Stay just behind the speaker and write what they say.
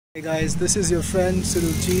Hey guys, this is your friend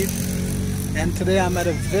Jeet, and today I'm at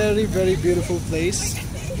a very beautiful place.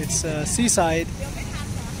 It's a seaside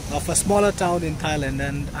of a smaller town in Thailand,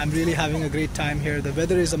 and I'm really having a great time here. The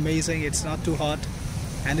weather is amazing, it's not too hot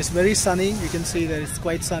and it's very sunny. You can see that it's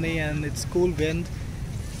quite sunny and it's cool wind,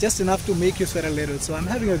 just enough to make you sweat a little. So I'm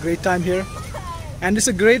having a great time here, and it's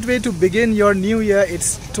a great way to begin your new year.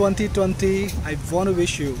 It's 2020. I want to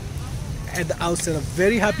wish you at the outset a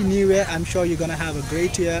very happy new year. I'm sure you're gonna have a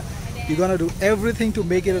great year. You're gonna do everything to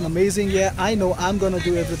make it an amazing year. I know I'm gonna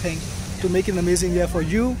do everything to make it an amazing year for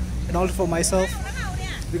you and also for myself,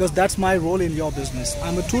 because that's my role in your business.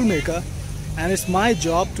 I'm a tool maker, and it's my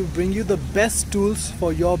job to bring you the best tools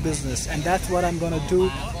for your business, and that's what I'm gonna do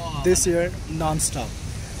this year non-stop.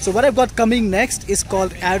 So what I've got coming next is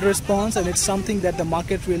called addResponse, and it's something that the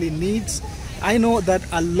market really needs. I know that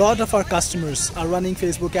a lot of our customers are running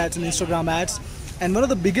Facebook ads and Instagram ads, and one of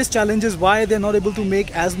the biggest challenges why they're not able to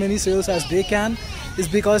make as many sales as they can is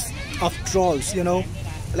because of trolls.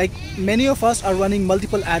 Like many of us are running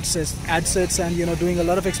multiple ad sets and doing a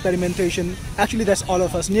lot of experimentation. Actually, that's all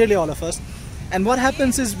of us, nearly all of us. And what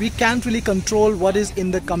happens is we can't really control what is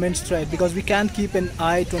in the comments thread, because we can't keep an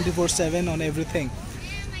eye 24/7 on everything.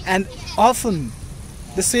 And often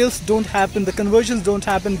the sales don't happen, the conversions don't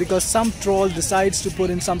happen, because some troll decides to put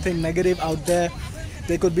in something negative out there.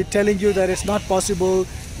 They could be telling you that it's not possible.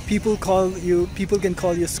 People can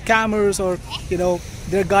call you scammers, or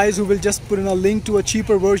there are guys who will just put in a link to a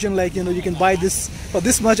cheaper version, like you can buy this for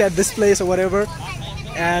this much at this place or whatever.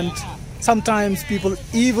 And sometimes people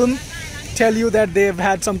even tell you that they've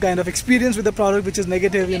had some kind of experience with the product which is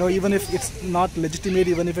negative, even if it's not legitimate,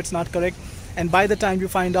 even if it's not correct. And by the time you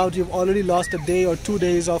find out, you've already lost a day or 2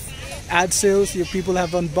 days of ad sales. Your people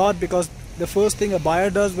haven't bought, because the first thing a buyer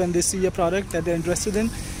does when they see a product that they're interested in,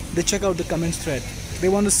 they check out the comments thread. They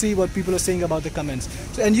want to see what people are saying about the comments.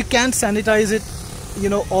 And you can't sanitize it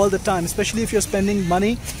all the time, especially if you're spending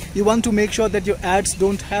money. You want to make sure that your ads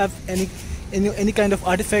don't have any kind of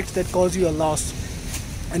artifacts that cause you a loss.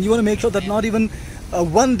 And you want to make sure that not even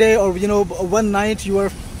one day or one night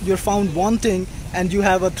you're found wanting, and you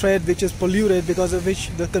have a thread which is polluted, because of which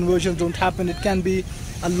the conversions don't happen. It can be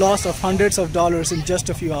a loss of hundreds of dollars in just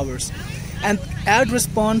a few hours. And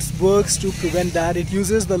addResponse works to prevent that. It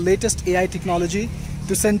uses the latest AI technology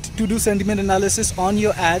to do sentiment analysis on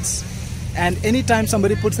your ads, and anytime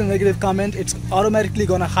somebody puts a negative comment, it's automatically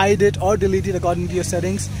going to hide it or delete it according to your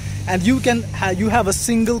settings. And you have a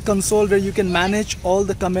single console where you can manage all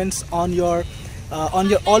the comments on all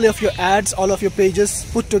of your ads, all of your pages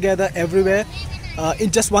put together everywhere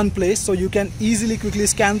in just one place. So you can easily quickly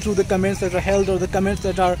scan through the comments that are held, or the comments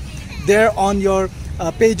that are there on your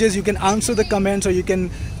pages. You can answer the comments, or you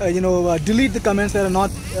can delete the comments that are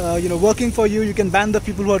not working for you. You can ban the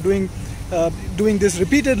people who are doing this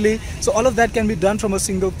repeatedly. So all of that can be done from a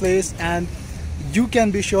single place, and you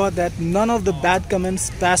can be sure that none of the bad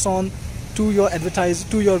comments pass on to your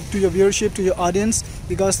viewership, to your audience,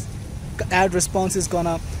 because addResponse is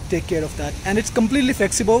gonna take care of that. And it's completely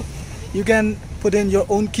flexible. You can put in your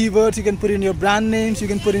own keywords, you can put in your brand names, you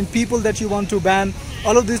can put in people that you want to ban.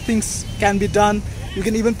 All of these things can be done. You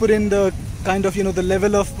can even put in the kind of the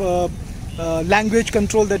level of language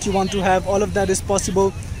control that you want to have. All of that is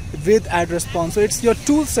possible with addResponse. So it's your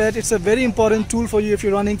tool set. It's a very important tool for you if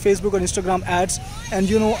you're running Facebook or Instagram ads, and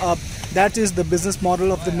that is the business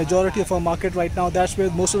model of the majority of our market right now. That's where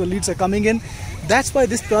most of the leads are coming in. That's why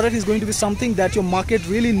this product is going to be something that your market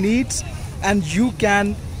really needs, and you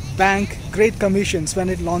can bank great commissions when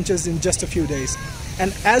it launches in just a few days.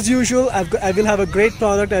 And as usual, I will have a great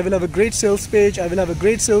product, I will have a great sales page, I will have a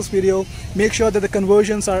great sales video. Make sure that the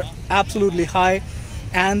conversions are absolutely high,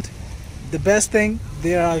 and the best thing,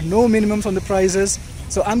 there are no minimums on the prices.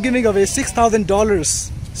 So I'm giving away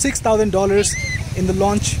 $6,000 in the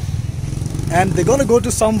launch, and they're gonna go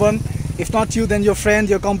to someone. If not you, then your friend,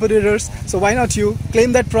 your competitors. So why not you?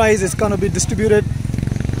 Claim that prize. It's gonna be distributed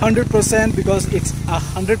 100%, because it's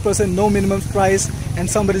 100% no minimum price, and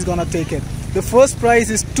somebody's gonna take it. The first prize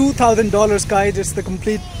is $2,000, guys. It's the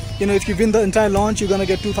complete, if you win the entire launch, you're gonna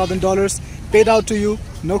get $2,000 paid out to you,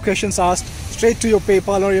 no questions asked, straight to your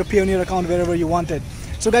PayPal or your Payoneer account, wherever you want it.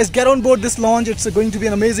 So guys, get on board this launch. It's going to be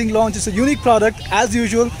an amazing launch. It's a unique product. As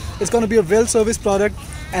usual, it's going to be a well-serviced product,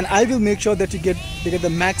 and I will make sure that you get the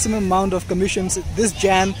maximum amount of commissions this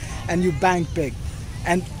Jan, and you bank big.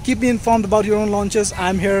 And keep me informed about your own launches.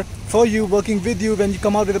 I'm here for you, working with you. When you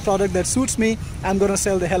come out with a product that suits me, I'm going to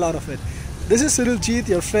sell the hell out of it. This is Jeet,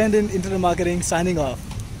 your friend in internet marketing, signing off.